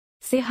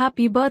say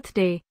happy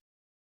birthday.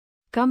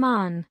 Come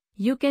on,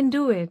 you can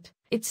do it.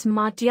 It's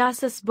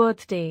Matías's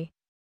birthday.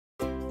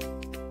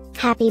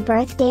 Happy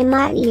birthday,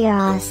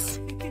 Matías.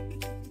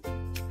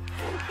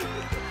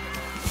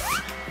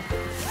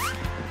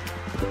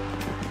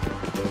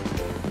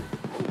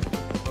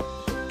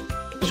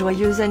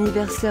 Joyeux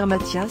anniversaire,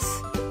 Matías.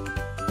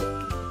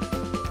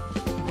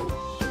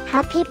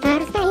 Happy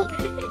birthday,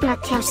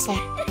 Matías.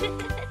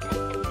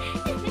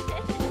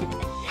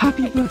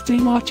 Happy birthday,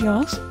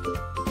 Matías.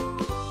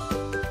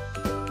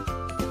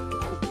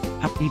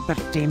 Happy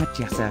birthday,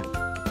 Matías.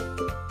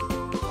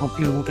 Hope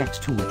you get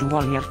to do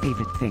all your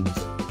favorite things.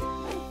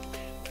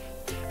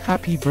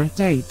 Happy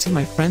birthday to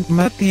my friend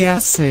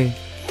Matías.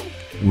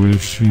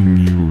 Wishing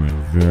you a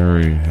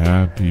very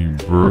happy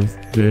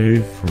birthday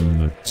from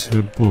the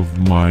tip of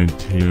my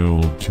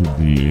tail to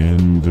the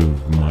end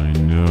of my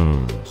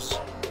nose.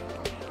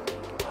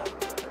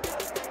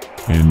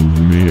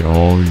 And may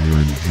all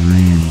your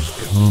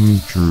dreams come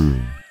true.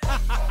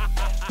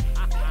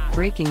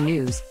 Breaking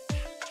news.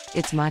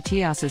 It's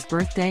Matías's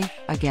birthday,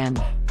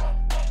 again.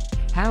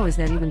 How is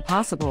that even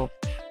possible?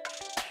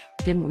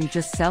 Didn't we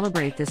just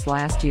celebrate this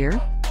last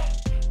year?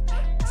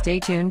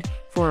 Stay tuned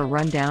for a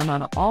rundown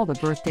on all the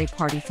birthday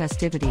party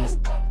festivities.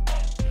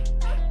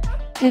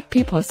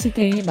 Happy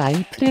birthday,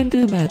 my friend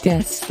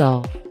Matías.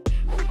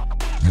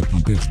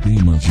 Happy birthday,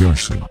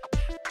 Matías.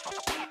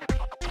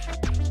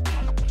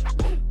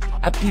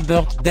 Happy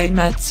birthday,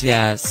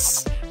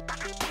 Matías.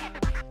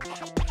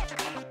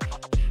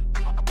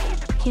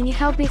 Can you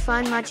help me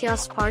find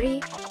Matías' party?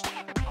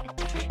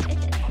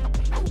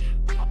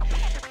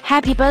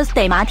 Happy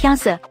birthday,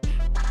 Matías.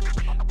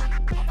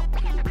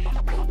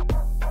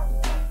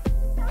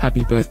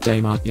 Happy birthday,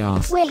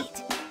 Matías. Wait,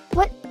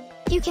 what?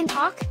 You can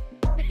talk?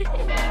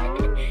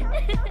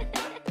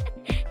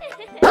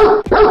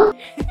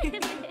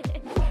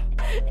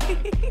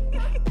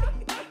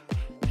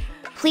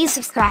 Please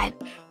subscribe,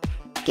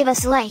 give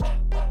us a like,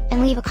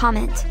 and leave a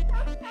comment.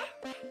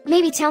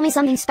 Maybe tell me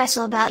something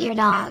special about your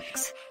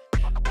dogs.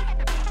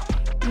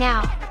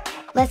 Now,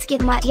 let's get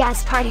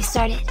Matías' party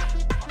started.